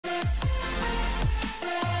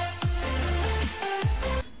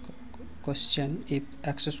question, if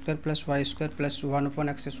x square plus y square plus 1 upon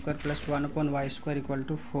x square plus 1 upon y square equal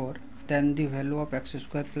to 4, then the value of x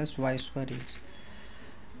square plus y square is।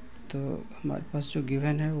 तो हमारे पास जो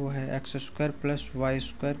given है वो है x square plus Y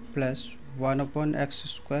square plus 1 upon x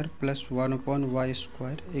square plus 1 upon Y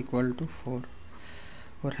square equal to 4,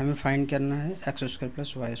 और हमें find करना है x square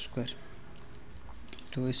plus Y square.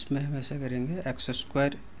 तो इसमें हम ऐसा करेंगे, एक्स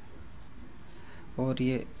स्क्वायर और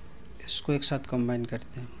ये इसको एक साथ कंबाइन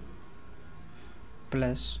करते हैं,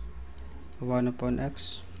 plus 1 upon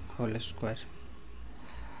x whole square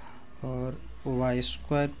और Y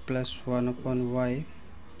square plus 1 upon Y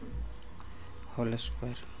whole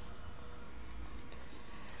square,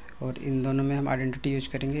 और इन दोनों में हम आइडेंटिटी यूज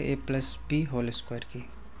करेंगे ए प्लस बी होल स्क्वायर की।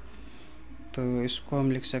 तो इसको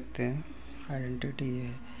हम लिख सकते हैं, आइडेंटिटी ये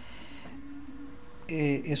है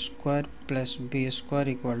ए square plus B square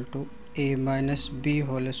equal to A minus B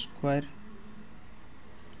whole square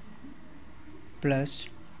plus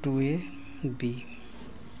 2ab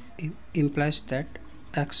implies that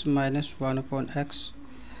x minus 1 upon x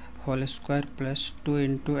whole square plus 2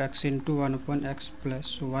 into x into 1 upon x plus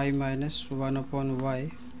y minus 1 upon y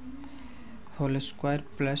whole square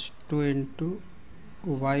plus 2 into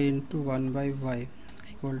y into 1 by y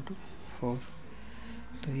equal to 4।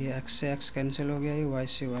 तो ये x से x cancel हो गया, ये y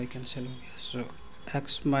से y cancel हो गया। सो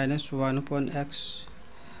x minus 1 upon x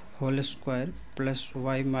whole square plus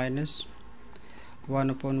y minus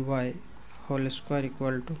 1 upon y whole square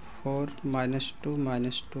equal to 4 minus 2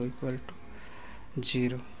 equal to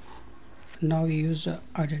 0। Now use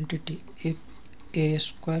identity, if a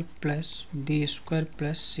square plus b square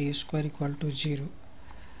plus c square equal to 0,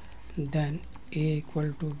 then a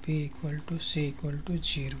equal to b equal to c equal to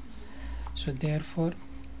 0। So therefore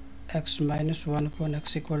x minus 1 upon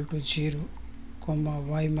x equal to 0, comma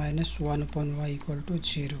y minus 1 upon y equal to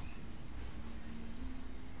 0।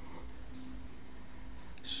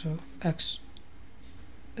 So x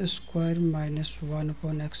square minus 1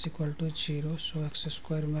 upon x equal to 0, so x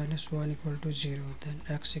square minus 1 equal to 0, then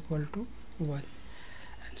x equal to 1,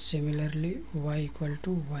 and similarly y equal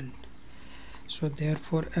to 1। So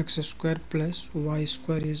therefore x square plus y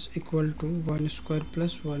square is equal to 1 square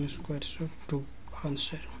plus 1 square, so 2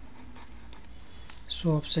 answer।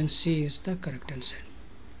 So option C is the correct answer।